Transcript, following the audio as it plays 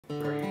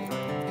So are you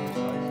trying to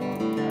precise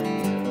on the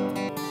idea of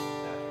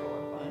natural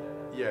and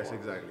biodynamic? Yes,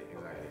 exactly.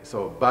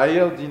 So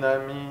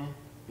biodynamic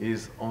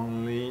is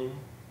only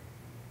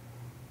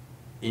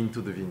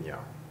into the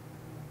vineyard.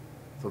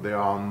 So there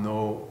are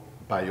no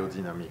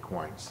biodynamic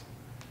wines.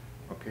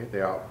 Okay, they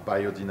are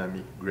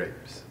biodynamic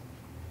grapes.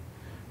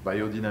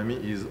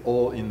 Biodynamic is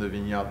all in the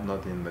vineyard,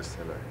 not in the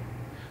cellar.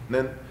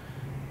 Then,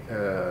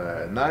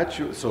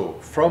 so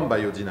from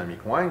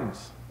biodynamic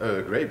wines,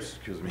 grapes,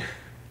 excuse me,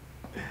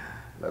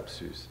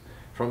 lapsus.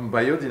 From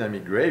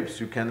biodynamic grapes,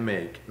 you can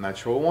make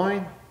natural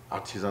wine,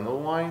 artisanal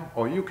wine,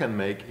 or you can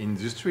make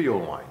industrial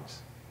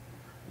wines.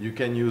 You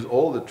can use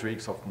all the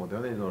tricks of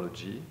modern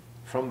enology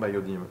from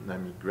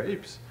biodynamic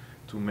grapes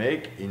to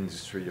make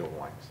industrial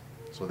wines.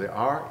 So there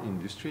are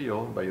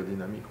industrial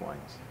biodynamic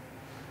wines,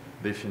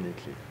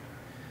 definitely.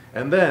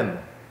 And then,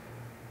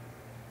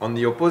 on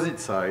the opposite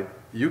side,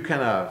 you can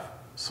have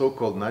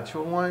so-called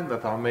natural wine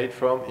that are made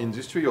from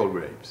industrial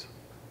grapes.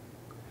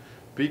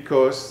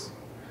 Because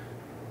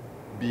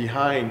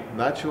behind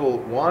natural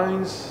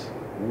wines,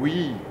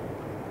 we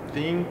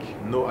think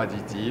no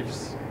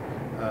additives,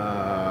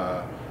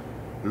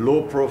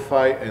 low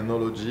profile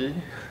enology,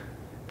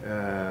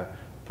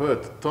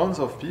 but tons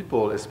of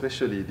people,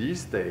 especially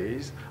these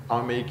days,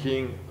 are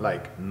making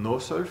like no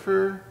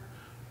sulfur,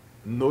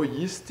 no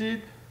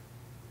yeasted,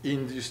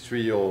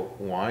 industrial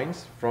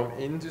wines from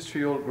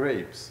industrial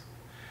grapes.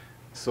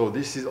 So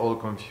this is all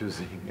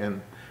confusing,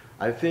 and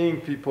I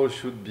think people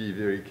should be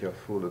very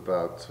careful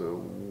about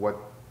what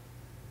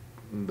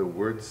the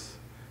words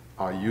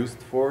are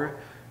used for.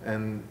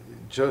 And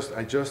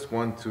I just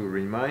want to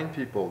remind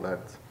people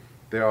that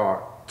there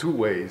are two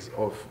ways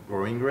of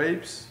growing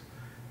grapes: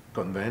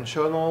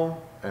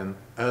 conventional and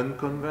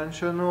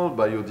unconventional.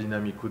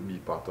 Biodynamic could be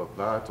part of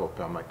that, or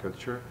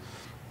permaculture.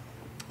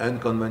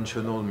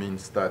 Unconventional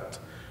means that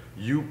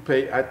you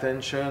pay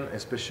attention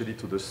especially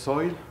to the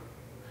soil,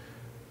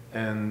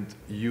 and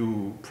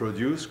you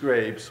produce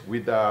grapes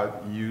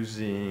without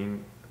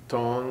using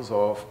tons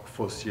of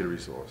fossil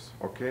resource,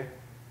 okay?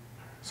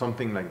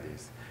 Something like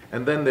this.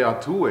 And then there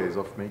are two ways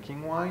of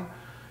making wine.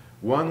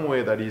 One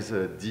way that is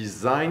a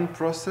design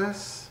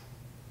process,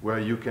 where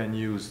you can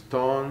use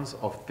tons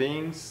of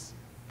things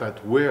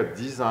that were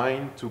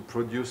designed to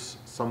produce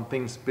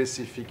something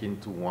specific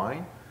into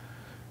wine.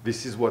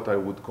 This is what I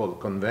would call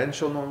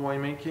conventional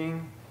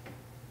winemaking.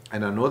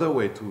 And another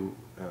way to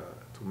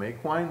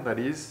make wine, that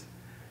is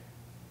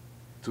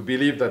to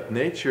believe that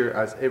nature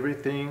has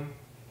everything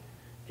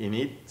in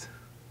it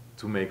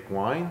to make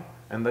wine,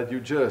 and that you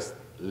just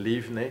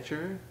leave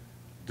nature,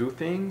 do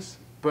things,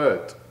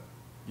 but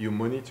you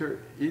monitor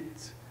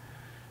it,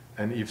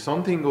 and if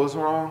something goes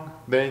wrong,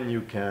 then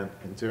you can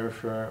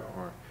interfere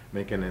or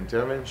make an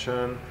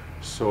intervention,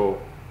 so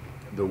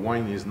the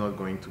wine is not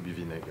going to be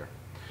vinegar.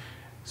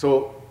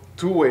 So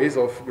two ways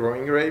of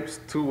growing grapes,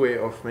 two ways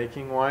of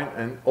making wine,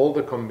 and all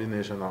the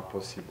combinations are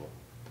possible.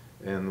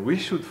 And we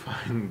should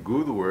find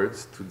good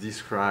words to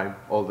describe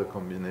all the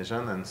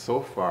combinations, and so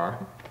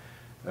far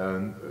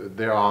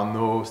there are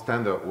no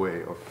standard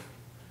way of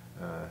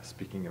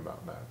speaking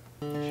about that.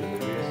 Should there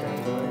be a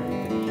standard way, or do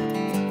you think